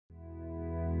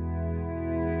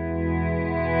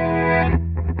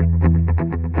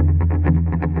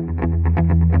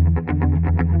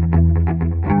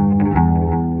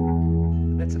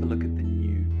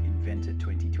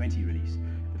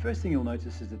first thing you'll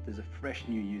notice is that there's a fresh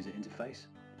new user interface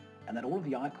and that all of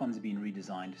the icons have been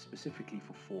redesigned specifically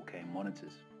for 4K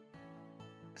monitors.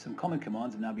 Some common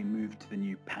commands have now been moved to the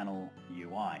new panel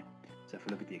UI. So if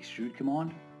we look at the extrude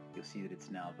command, you'll see that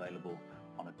it's now available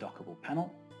on a dockable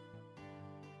panel.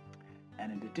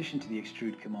 And in addition to the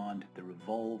extrude command, the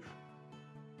revolve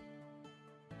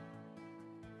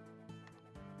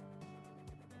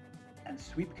and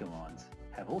sweep commands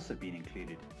have also been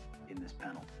included in this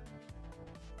panel.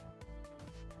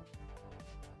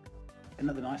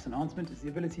 Another nice enhancement is the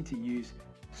ability to use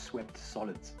swept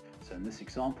solids. So in this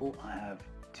example, I have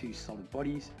 2 solid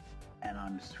bodies and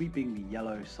I'm sweeping the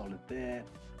yellow solid there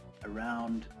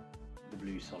around the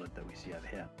blue solid that we see over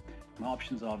here. My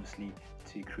options are obviously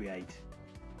to create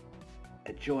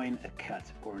a join, a cut,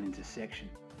 or an intersection.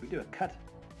 If we do a cut,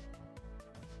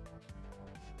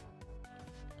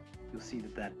 you'll see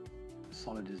that that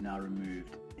solid is now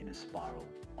removed in a spiral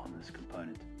on this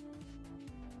component.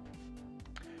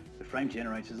 The frame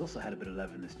generator has also had a bit of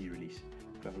love in this new release.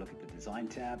 If we have a look at the design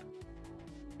tab,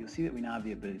 you'll see that we now have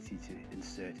the ability to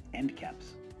insert end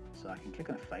caps. So I can click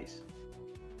on a face,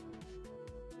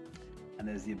 and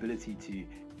there's the ability to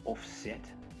offset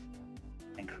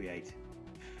and create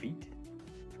feet,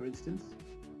 for instance.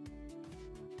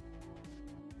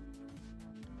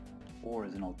 Or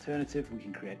as an alternative, we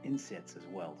can create insets as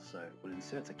well. So we'll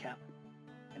insert a cap,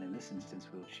 and in this instance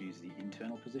we'll choose the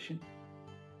internal position.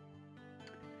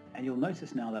 And you'll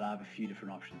notice now that I have a few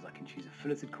different options. I can choose a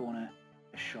filleted corner,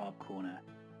 a sharp corner,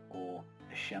 or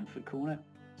a chamfered corner.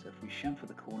 So if we chamfer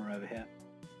the corner over here,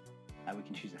 we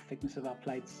can choose the thickness of our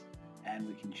plates, and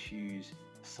we can choose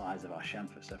the size of our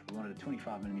chamfer. So if we wanted a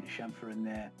 25mm chamfer in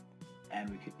there, and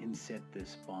we could inset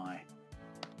this by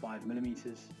 5mm,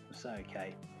 we'll say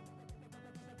OK.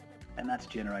 And that's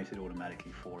generated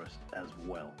automatically for us as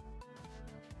well.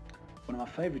 One of my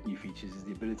favorite new features is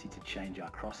the ability to change our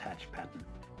crosshatch pattern.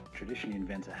 Traditionally,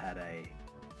 Inventor had a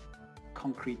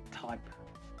concrete type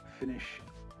finish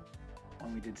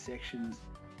when we did sections,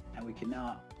 and we can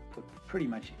now put pretty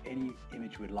much any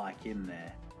image we'd like in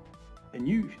there. A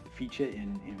new feature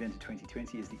in Inventor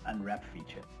 2020 is the Unwrap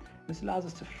feature. This allows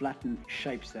us to flatten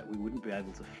shapes that we wouldn't be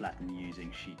able to flatten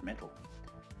using sheet metal.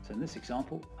 So in this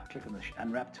example, I click on the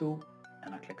Unwrap tool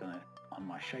and I click on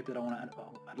my shape that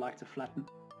I'd like to flatten,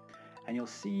 and you'll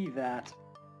see that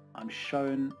I'm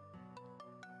shown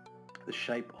the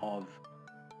shape of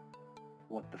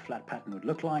what the flat pattern would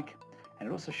look like, and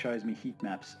it also shows me heat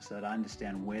maps so that I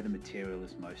understand where the material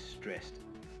is most stressed.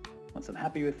 Once I'm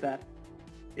happy with that,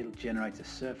 it'll generate a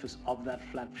surface of that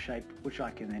flat shape, which I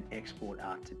can then export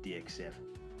out to DXF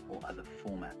or other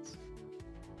formats.